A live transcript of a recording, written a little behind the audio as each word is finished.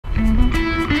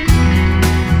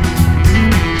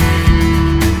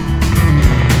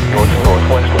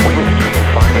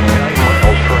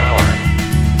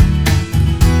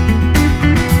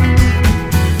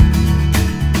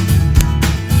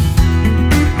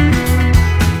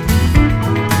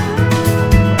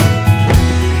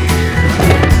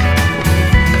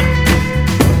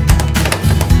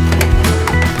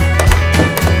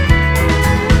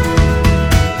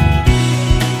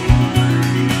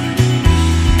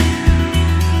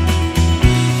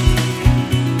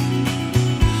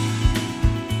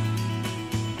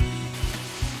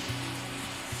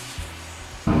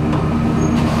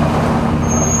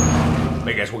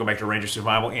back to Ranger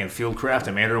Survival and Fieldcraft.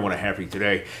 I'm Andrew, and what I have for you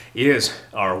today is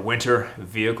our winter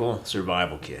vehicle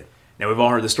survival kit. Now, we've all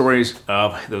heard the stories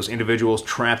of those individuals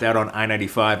trapped out on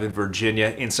I-95 in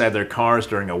Virginia inside their cars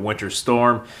during a winter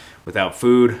storm without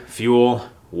food, fuel,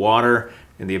 water,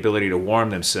 and the ability to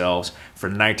warm themselves for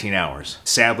 19 hours.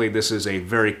 Sadly, this is a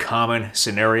very common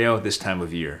scenario this time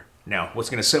of year. Now, what's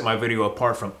going to set my video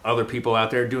apart from other people out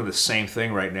there doing the same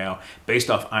thing right now, based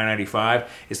off I-95,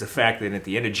 is the fact that at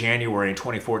the end of January in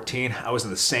 2014, I was in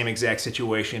the same exact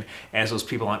situation as those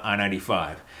people on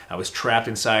I-95. I was trapped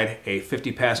inside a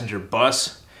 50-passenger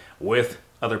bus with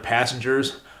other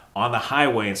passengers on the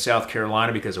highway in South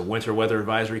Carolina because a winter weather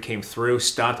advisory came through,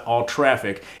 stopped all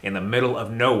traffic in the middle of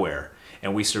nowhere.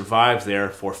 And we survived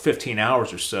there for 15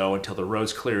 hours or so until the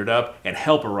roads cleared up and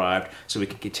help arrived so we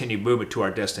could continue movement to our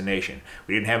destination.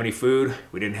 We didn't have any food,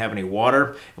 we didn't have any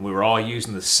water, and we were all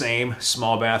using the same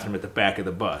small bathroom at the back of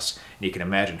the bus. And you can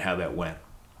imagine how that went.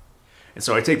 And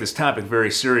so I take this topic very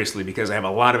seriously because I have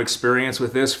a lot of experience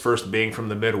with this, first being from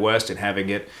the Midwest and having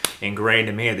it ingrained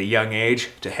in me at a young age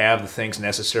to have the things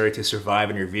necessary to survive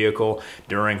in your vehicle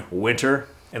during winter.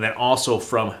 And then also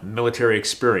from military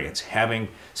experience, having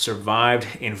survived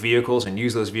in vehicles and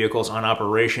used those vehicles on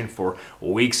operation for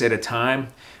weeks at a time.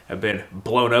 I've been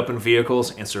blown up in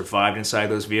vehicles and survived inside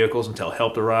those vehicles until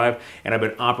help arrived, and I've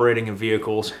been operating in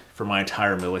vehicles for my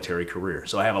entire military career.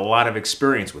 So I have a lot of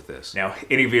experience with this. Now,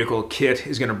 any vehicle kit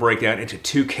is going to break down into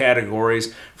two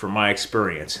categories from my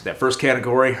experience. That first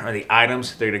category are the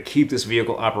items that are going to keep this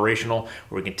vehicle operational,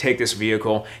 where we can take this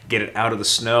vehicle, get it out of the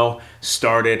snow,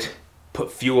 start it, put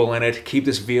fuel in it, keep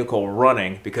this vehicle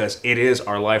running because it is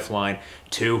our lifeline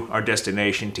to our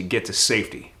destination to get to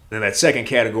safety. Then that second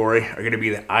category are going to be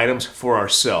the items for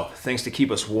ourselves, things to keep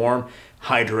us warm,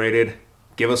 hydrated,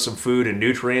 give us some food and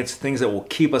nutrients, things that will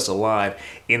keep us alive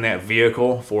in that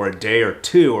vehicle for a day or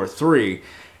two or three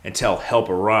until help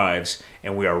arrives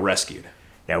and we are rescued.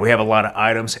 Now, we have a lot of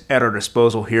items at our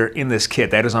disposal here in this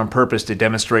kit. That is on purpose to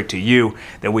demonstrate to you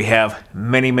that we have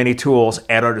many, many tools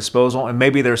at our disposal, and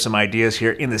maybe there's some ideas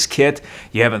here in this kit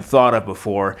you haven't thought of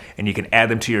before, and you can add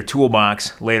them to your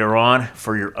toolbox later on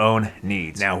for your own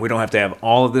needs. Now, we don't have to have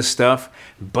all of this stuff,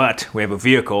 but we have a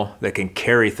vehicle that can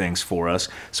carry things for us,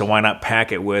 so why not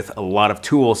pack it with a lot of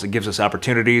tools that gives us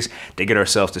opportunities to get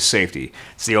ourselves to safety.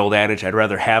 It's the old adage, I'd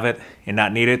rather have it and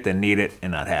not need it than need it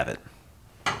and not have it.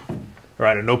 All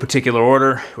right, in no particular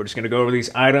order, we're just going to go over these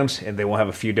items, and then we'll have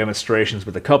a few demonstrations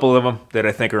with a couple of them that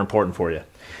I think are important for you.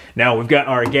 Now, we've got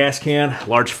our gas can,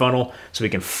 large funnel, so we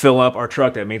can fill up our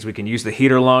truck. That means we can use the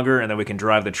heater longer, and then we can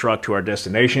drive the truck to our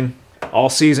destination.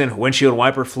 All-season windshield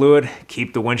wiper fluid,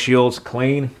 keep the windshields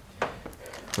clean.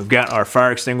 We've got our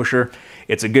fire extinguisher.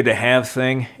 It's a good-to-have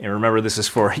thing, and remember, this is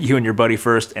for you and your buddy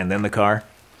first, and then the car.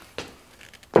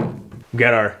 We've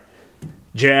got our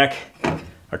jack,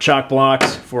 our chock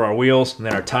blocks for our wheels, and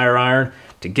then our tire iron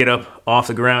to get up off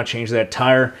the ground, change that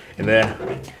tire, and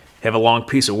then have a long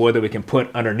piece of wood that we can put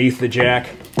underneath the jack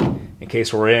in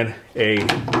case we're in a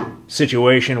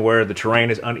situation where the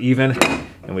terrain is uneven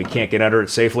and we can't get under it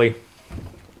safely.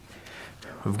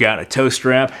 We've got a tow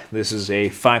strap. This is a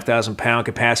 5,000-pound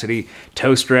capacity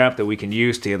tow strap that we can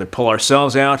use to either pull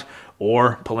ourselves out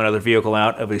or pull another vehicle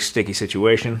out of a sticky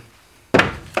situation.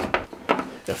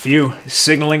 A few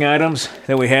signaling items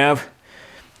that we have.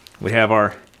 We have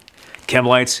our chem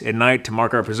lights at night to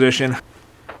mark our position.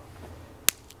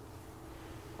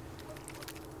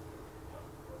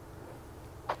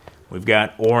 We've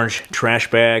got orange trash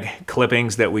bag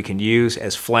clippings that we can use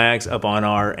as flags up on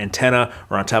our antenna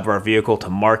or on top of our vehicle to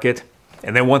mark it.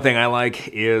 And then one thing I like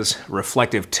is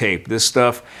reflective tape. This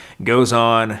stuff goes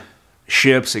on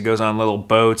ships, it goes on little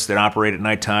boats that operate at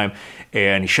nighttime,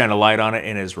 and you shine a light on it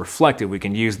and it's reflective. We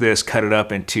can use this, cut it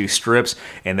up into strips,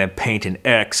 and then paint an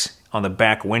X on the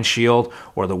back windshield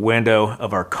or the window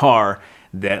of our car.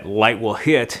 That light will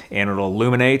hit and it'll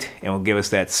illuminate and will give us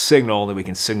that signal that we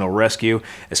can signal rescue,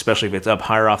 especially if it's up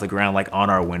higher off the ground like on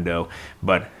our window.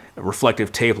 But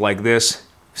reflective tape like this,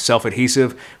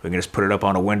 self-adhesive, we can just put it up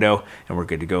on a window and we're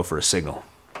good to go for a signal.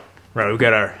 Right, we've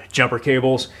got our jumper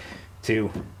cables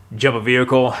to jump a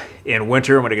vehicle in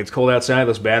winter when it gets cold outside.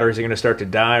 Those batteries are going to start to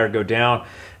die or go down.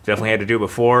 Definitely had to do it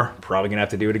before, probably going to have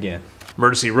to do it again.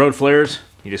 Emergency road flares.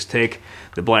 You just take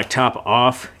the black top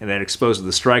off and then expose to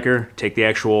the striker. Take the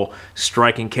actual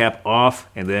striking cap off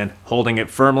and then holding it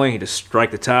firmly, you just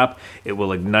strike the top. It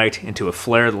will ignite into a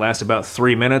flare that lasts about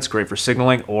 3 minutes. Great for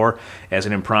signaling or as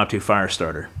an impromptu fire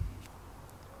starter.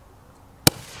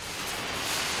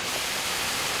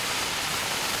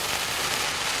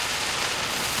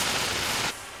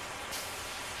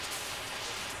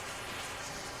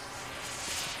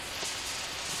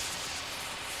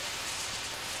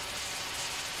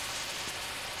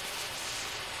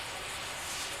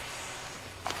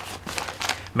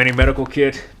 Mini medical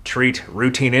kit, treat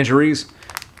routine injuries.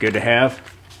 Good to have.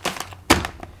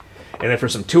 And then for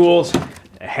some tools,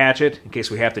 a hatchet in case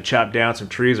we have to chop down some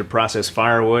trees or process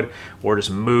firewood or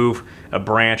just move a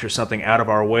branch or something out of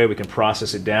our way. We can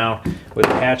process it down with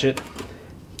a hatchet.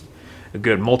 A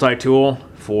good multi-tool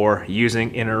for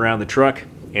using in and around the truck.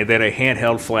 And then a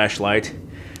handheld flashlight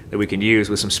that we can use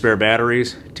with some spare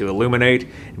batteries to illuminate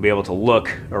and be able to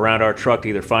look around our truck to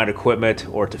either find equipment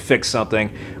or to fix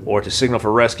something or to signal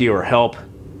for rescue or help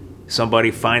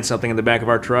somebody find something in the back of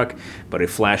our truck. But a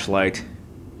flashlight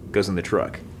goes in the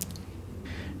truck.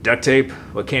 Duct tape,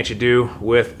 what can't you do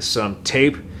with some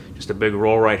tape? Just a big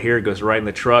roll right here, it goes right in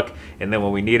the truck, and then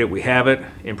when we need it, we have it.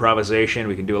 Improvisation,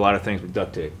 we can do a lot of things with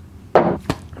duct tape. In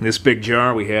this big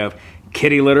jar, we have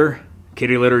kitty litter.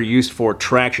 Kitty litter used for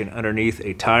traction underneath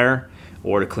a tire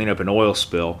or to clean up an oil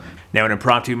spill. Now, an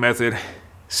impromptu method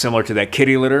similar to that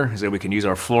kitty litter is that we can use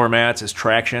our floor mats as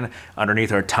traction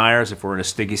underneath our tires. If we're in a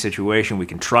sticky situation, we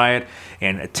can try it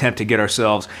and attempt to get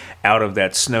ourselves out of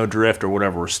that snow drift or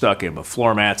whatever we're stuck in, but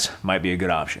floor mats might be a good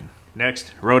option.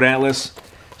 Next, road atlas.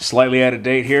 Slightly out of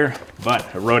date here,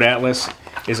 but a road atlas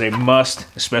is a must,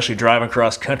 especially driving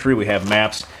cross country. We have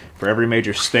maps for every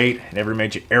major state and every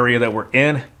major area that we're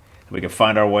in. We can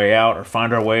find our way out or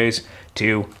find our ways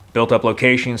to built up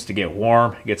locations to get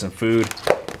warm, get some food,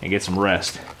 and get some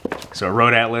rest. So a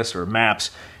road atlas or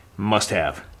maps must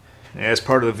have. As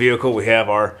part of the vehicle, we have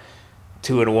our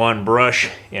 2-in-1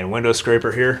 brush and window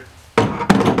scraper here.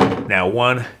 Now,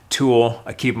 one tool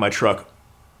I keep in my truck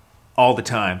all the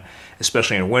time,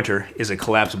 especially in winter, is a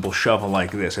collapsible shovel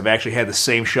like this. I've actually had the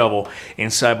same shovel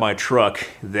inside my truck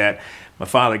that my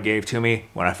father gave to me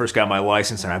when I first got my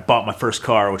license, and I bought my first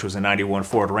car, which was a 91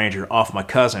 Ford Ranger, off my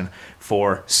cousin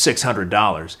for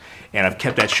 $600. And I've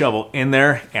kept that shovel in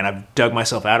there, and I've dug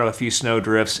myself out of a few snow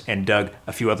drifts and dug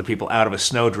a few other people out of a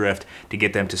snow drift to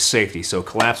get them to safety. So a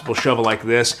collapsible shovel like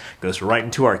this goes right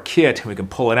into our kit, and we can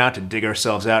pull it out to dig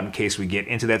ourselves out in case we get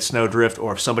into that snow drift,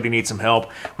 or if somebody needs some help,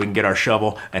 we can get our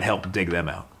shovel and help dig them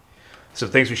out. So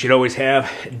things we should always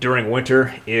have during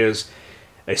winter is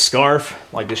a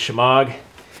scarf like this shemagh,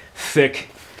 thick,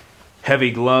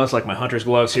 heavy gloves like my hunter's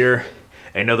gloves here,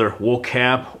 another wool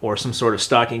cap or some sort of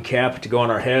stocking cap to go on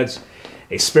our heads,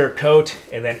 a spare coat,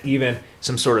 and then even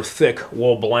some sort of thick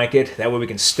wool blanket. That way we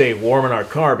can stay warm in our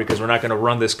car, because we're not going to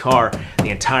run this car the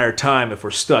entire time if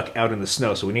we're stuck out in the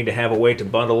snow. So we need to have a way to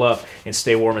bundle up and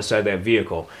stay warm inside that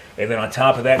vehicle. And then on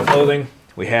top of that clothing,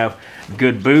 we have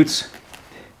good boots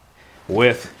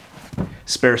with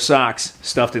spare socks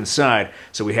stuffed inside.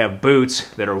 So we have boots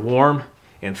that are warm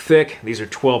and thick. These are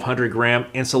 1,200 gram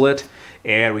insulate,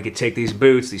 and we could take these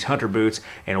boots, these hunter boots,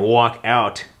 and walk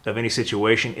out of any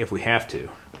situation if we have to.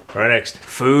 All right, next,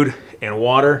 food and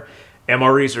water.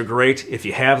 MREs are great if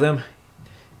you have them.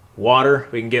 Water,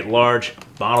 we can get large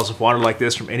bottles of water like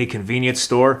this from any convenience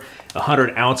store.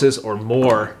 100 ounces or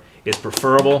more is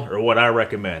preferable, or what I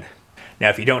recommend. Now,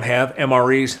 if you don't have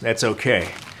MREs, that's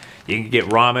okay. You can get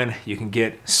ramen, you can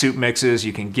get soup mixes,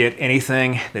 you can get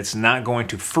anything that's not going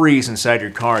to freeze inside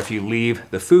your car if you leave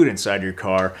the food inside your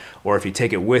car, or if you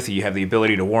take it with you, you have the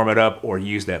ability to warm it up or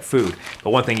use that food.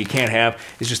 But one thing you can't have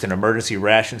is just an emergency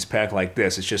rations pack like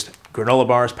this. It's just granola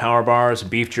bars, power bars,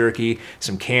 beef jerky,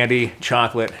 some candy,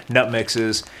 chocolate, nut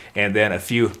mixes, and then a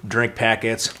few drink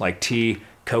packets like tea,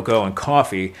 cocoa, and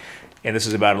coffee. And this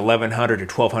is about 1,100 to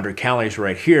 1,200 calories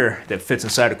right here that fits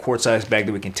inside a quart-sized bag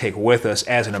that we can take with us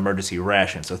as an emergency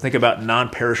ration. So think about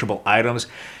non-perishable items.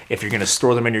 If you're going to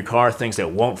store them in your car, things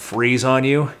that won't freeze on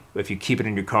you if you keep it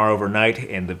in your car overnight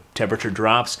and the temperature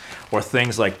drops, or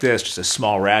things like this, just a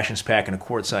small rations pack in a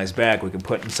quart-sized bag we can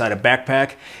put inside a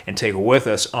backpack and take with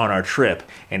us on our trip.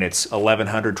 And it's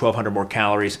 1,100, 1,200 more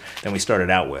calories than we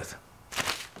started out with.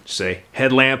 Just a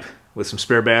headlamp with some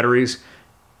spare batteries.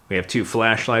 We have 2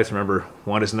 flashlights. Remember,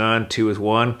 1 is none, 2 is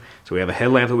 1. So we have a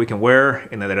headlamp that we can wear,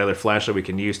 and then that other flashlight we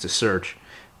can use to search.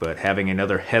 But having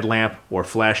another headlamp or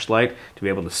flashlight to be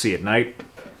able to see at night.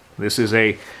 This is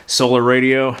a solar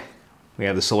radio. We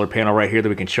have the solar panel right here that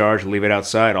we can charge and leave it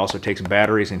outside. It also takes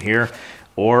batteries in here.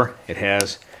 Or it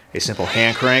has a simple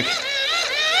hand crank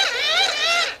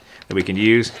that we can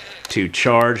use to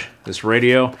charge this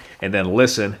radio and then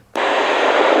listen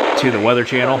to the Weather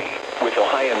Channel.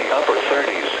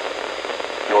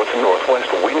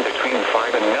 Northwest wind between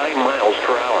 5 and 9 miles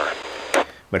per hour.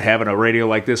 But having a radio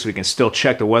like this, we can still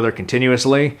check the weather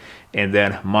continuously and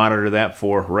then monitor that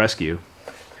for rescue.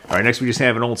 All right, next we just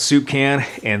have an old soup can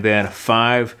and then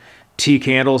 5 tea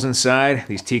candles inside.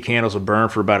 These tea candles will burn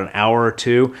for about an hour or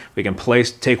two. We can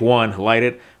take one, light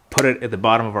it, put it at the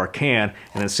bottom of our can,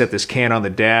 and then set this can on the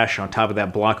dash on top of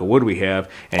that block of wood we have,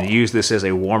 and use this as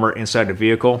a warmer inside the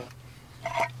vehicle.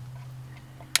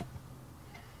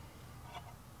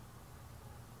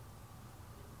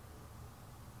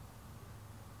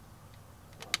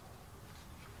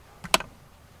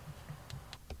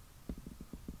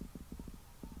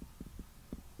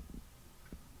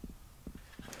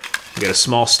 We got a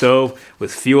small stove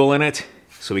with fuel in it,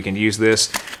 so we can use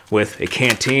this with a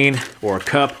canteen or a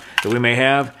cup that we may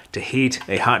have to heat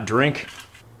a hot drink.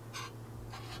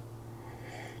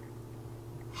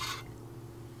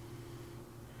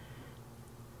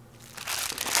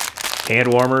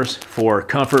 Hand warmers for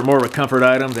comfort, more of a comfort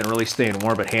item than really staying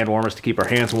warm, but hand warmers to keep our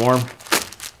hands warm.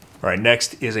 All right,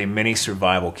 next is a mini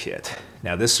survival kit.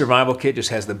 Now this survival kit just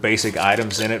has the basic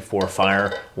items in it for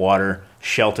fire, water,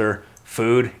 shelter,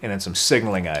 food, and then some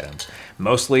signaling items.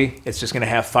 Mostly, it's just gonna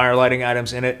have fire lighting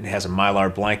items in it. It has a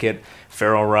Mylar blanket,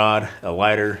 Ferro Rod, a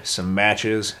lighter, some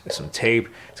matches, some tape.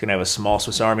 It's gonna have a small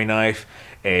Swiss Army knife,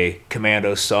 a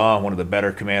commando saw, one of the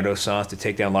better commando saws to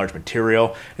take down large material,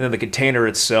 and then the container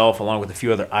itself, along with a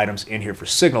few other items in here for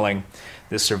signaling.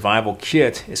 This survival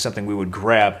kit is something we would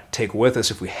grab, take with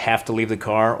us if we have to leave the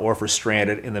car or if we're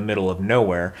stranded in the middle of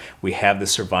nowhere. We have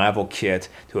this survival kit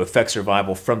to affect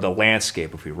survival from the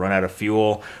landscape. If we run out of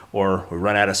fuel or we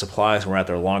run out of supplies, we're out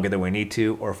there longer than we need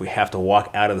to, or if we have to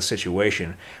walk out of the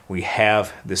situation, we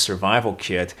have this survival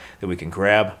kit that we can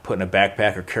grab, put in a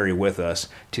backpack, or carry with us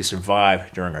to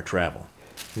survive during our travel.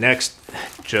 Next,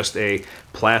 just a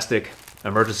plastic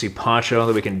emergency poncho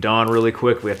that we can don really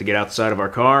quick. We have to get outside of our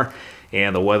car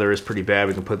and the weather is pretty bad.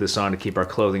 We can put this on to keep our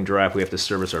clothing dry if we have to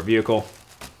service our vehicle.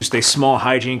 Just a small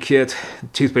hygiene kit,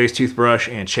 toothpaste, toothbrush,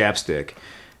 and chapstick.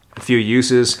 A few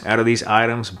uses out of these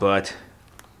items, but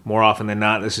more often than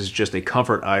not, this is just a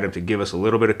comfort item to give us a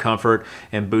little bit of comfort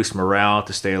and boost morale,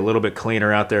 to stay a little bit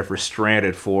cleaner out there if we're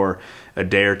stranded for a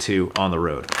day or two on the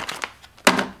road.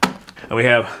 And we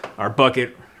have our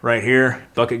bucket right here.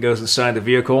 Bucket goes inside the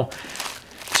vehicle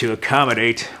to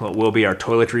accommodate what will be our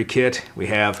toiletry kit. We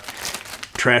have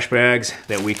trash bags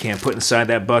that we can put inside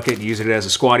that bucket and use it as a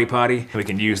squatty potty. We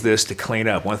can use this to clean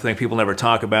up. One thing people never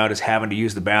talk about is having to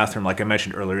use the bathroom. Like I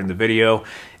mentioned earlier in the video,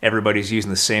 everybody's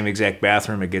using the same exact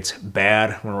bathroom. It gets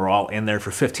bad when we're all in there for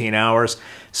 15 hours.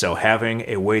 So having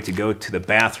a way to go to the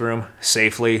bathroom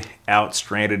safely out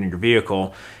stranded in your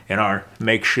vehicle in our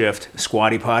makeshift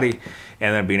squatty potty,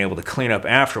 and then being able to clean up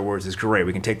afterwards is great.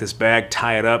 We can take this bag,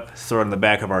 tie it up, throw it in the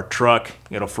back of our truck.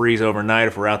 It'll freeze overnight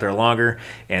if we're out there longer,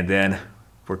 and then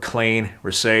we're clean,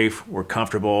 we're safe, we're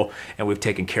comfortable, and we've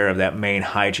taken care of that main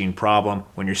hygiene problem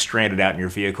when you're stranded out in your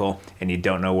vehicle and you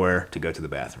don't know where to go to the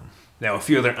bathroom. Now, a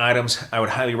few other items I would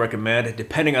highly recommend,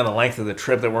 depending on the length of the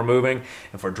trip that we're moving.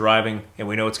 If we're driving and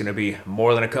we know it's going to be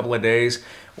more than a couple of days,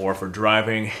 or if we're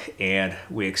driving and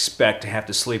we expect to have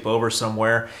to sleep over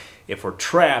somewhere, if we're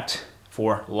trapped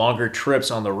for longer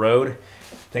trips on the road,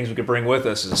 things we could bring with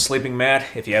us is a sleeping mat.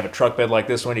 If you have a truck bed like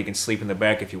this one, you can sleep in the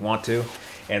back if you want to.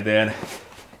 And then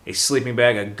a sleeping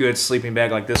bag, a good sleeping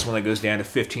bag like this one that goes down to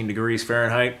 15 degrees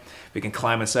Fahrenheit. We can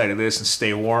climb inside of this and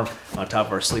stay warm on top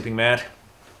of our sleeping mat.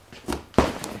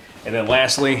 And then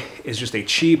lastly is just a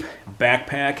cheap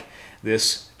backpack.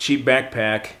 This cheap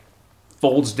backpack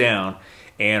folds down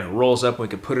and rolls up. We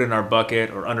can put it in our bucket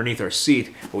or underneath our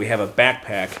seat, but we have a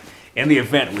backpack. In the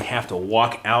event we have to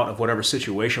walk out of whatever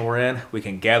situation we're in, we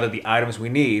can gather the items we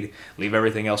need, leave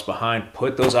everything else behind,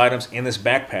 put those items in this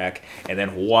backpack, and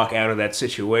then walk out of that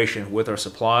situation with our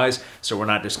supplies, so we're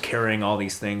not just carrying all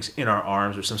these things in our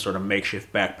arms or some sort of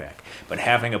makeshift backpack. But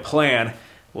having a plan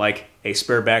like a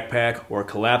spare backpack or a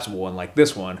collapsible one like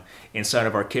this one inside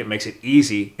of our kit makes it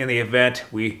easy in the event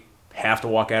we have to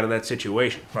walk out of that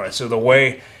situation. All right, so the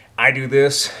way I do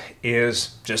this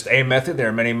is just a method. There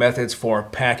are many methods for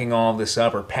packing all of this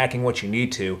up, or packing what you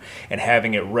need to and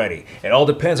having it ready. It all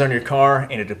depends on your car,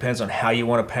 and it depends on how you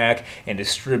want to pack and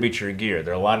distribute your gear.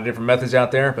 There are a lot of different methods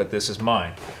out there, but this is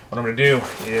mine. What I'm going to do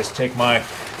is take my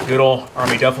good old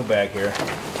Army duffel bag here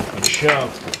and shove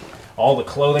all the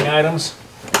clothing items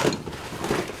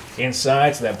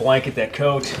inside. So that blanket, that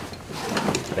coat,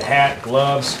 the hat,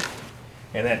 gloves,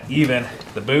 and then even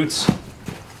the boots.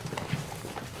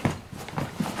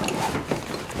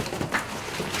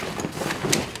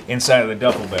 Inside of the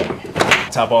duffel bag.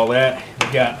 On top of all that,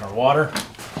 we got our water,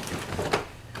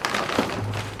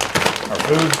 our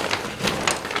food,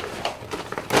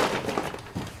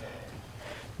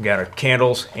 we got our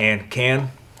candles and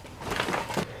can,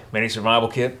 mini survival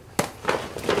kit,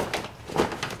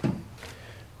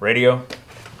 radio,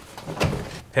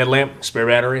 headlamp, spare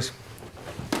batteries,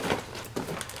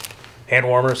 hand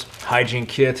warmers, hygiene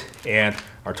kit, and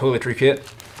our toiletry kit.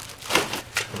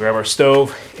 We'll grab our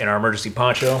stove and our emergency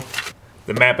poncho.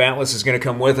 The map atlas is going to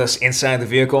come with us inside the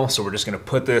vehicle, so we're just going to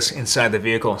put this inside the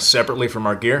vehicle separately from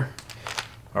our gear.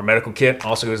 Our medical kit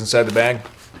also goes inside the bag.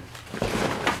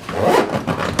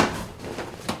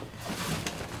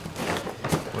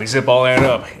 We zip all that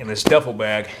up, and this duffel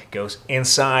bag goes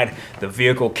inside the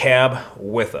vehicle cab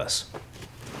with us.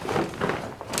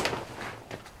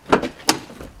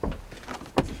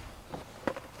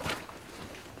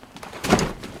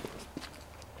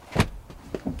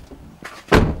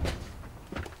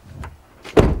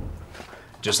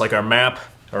 Just like our map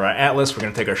or our atlas, we're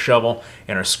going to take our shovel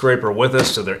and our scraper with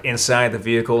us, so they're inside the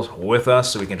vehicles with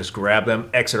us, so we can just grab them,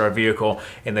 exit our vehicle,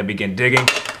 and then begin digging.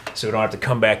 So we don't have to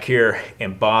come back here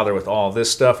and bother with all of this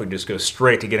stuff. We just go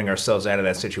straight to getting ourselves out of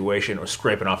that situation or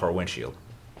scraping off our windshield.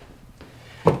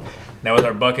 Now with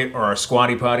our bucket or our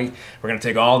squatty potty, we're going to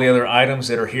take all the other items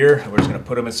that are here. We're just going to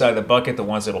put them inside the bucket, the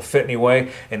ones that will fit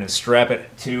anyway, and then strap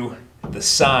it to the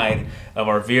side of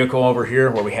our vehicle over here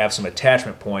where we have some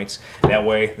attachment points. That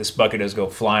way this bucket doesn't go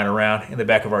flying around in the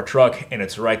back of our truck, and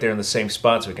it's right there in the same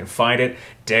spot so we can find it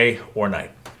day or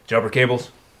night. Jumper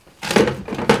cables,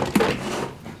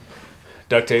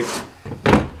 duct tape,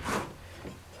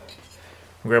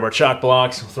 grab our chalk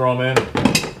blocks, throw them in,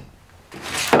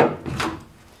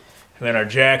 and then our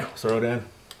jack, we'll throw it in.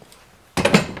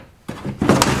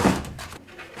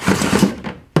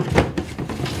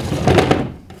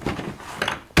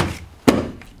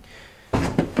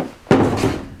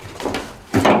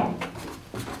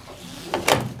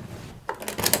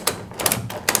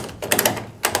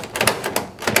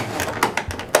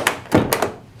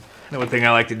 The one thing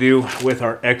I like to do with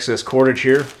our excess cordage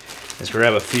here is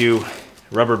grab a few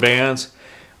rubber bands,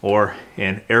 or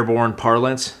in airborne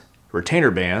parlance,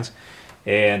 retainer bands,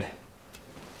 and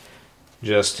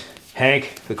just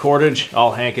hank the cordage.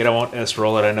 I'll hank it, I won't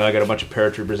S-roll it. I know I got a bunch of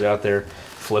paratroopers out there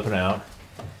flipping out.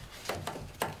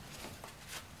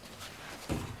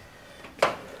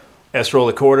 S-roll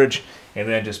the cordage, and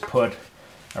then just put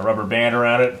a rubber band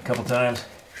around it a couple times.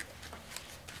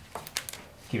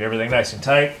 Keep everything nice and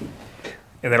tight.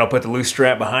 And then I'll put the loose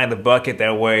strap behind the bucket.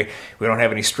 That way we don't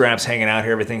have any straps hanging out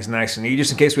here. Everything's nice and neat.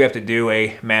 Just in case we have to do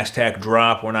a mass tack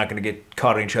drop, we're not going to get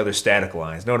caught in each other's static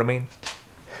lines. Know what I mean?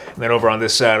 And then over on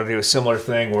this side, I'll do a similar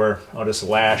thing where I'll just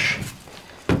lash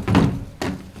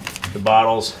the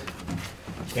bottles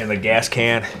and the gas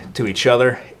can to each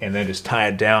other, and then just tie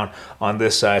it down on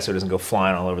this side so it doesn't go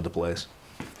flying all over the place.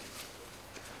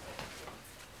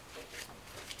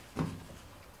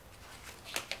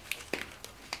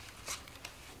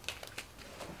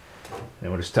 Then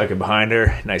we'll just tuck it behind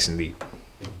there, nice and neat.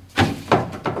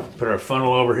 Put our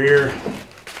funnel over here.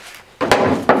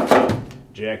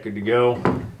 Jack good to go.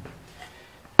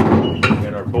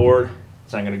 Got our board,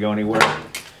 it's not going to go anywhere.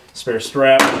 Spare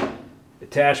strap,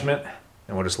 attachment,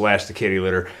 and we'll just lash the kitty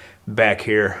litter back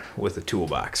here with the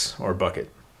toolbox or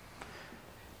bucket.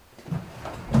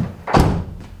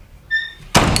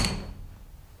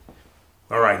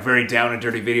 Alright, very down and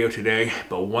dirty video today,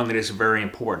 but one that is very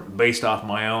important based off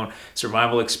my own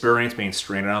survival experience, being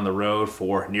stranded on the road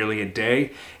for nearly a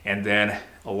day, and then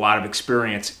a lot of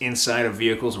experience inside of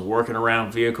vehicles and working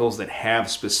around vehicles that have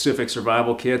specific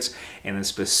survival kits and then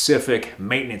specific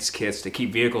maintenance kits to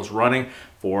keep vehicles running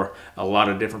for a lot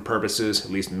of different purposes,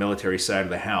 at least the military side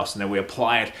of the house. And then we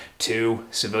apply it to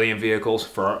civilian vehicles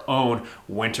for our own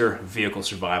winter vehicle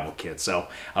survival kit. So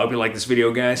I hope you like this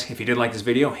video, guys. If you did like this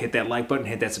video, hit that like button,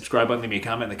 hit that subscribe button, leave me a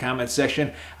comment in the comments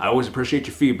section. I always appreciate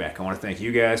your feedback. I want to thank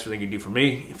you guys for everything you do for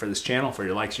me, for this channel, for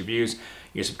your likes, your views,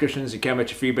 your subscriptions, your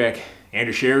comments, your feedback, and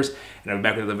your shares. And I'll be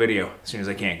back with another video as soon as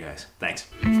I can, guys. Thanks.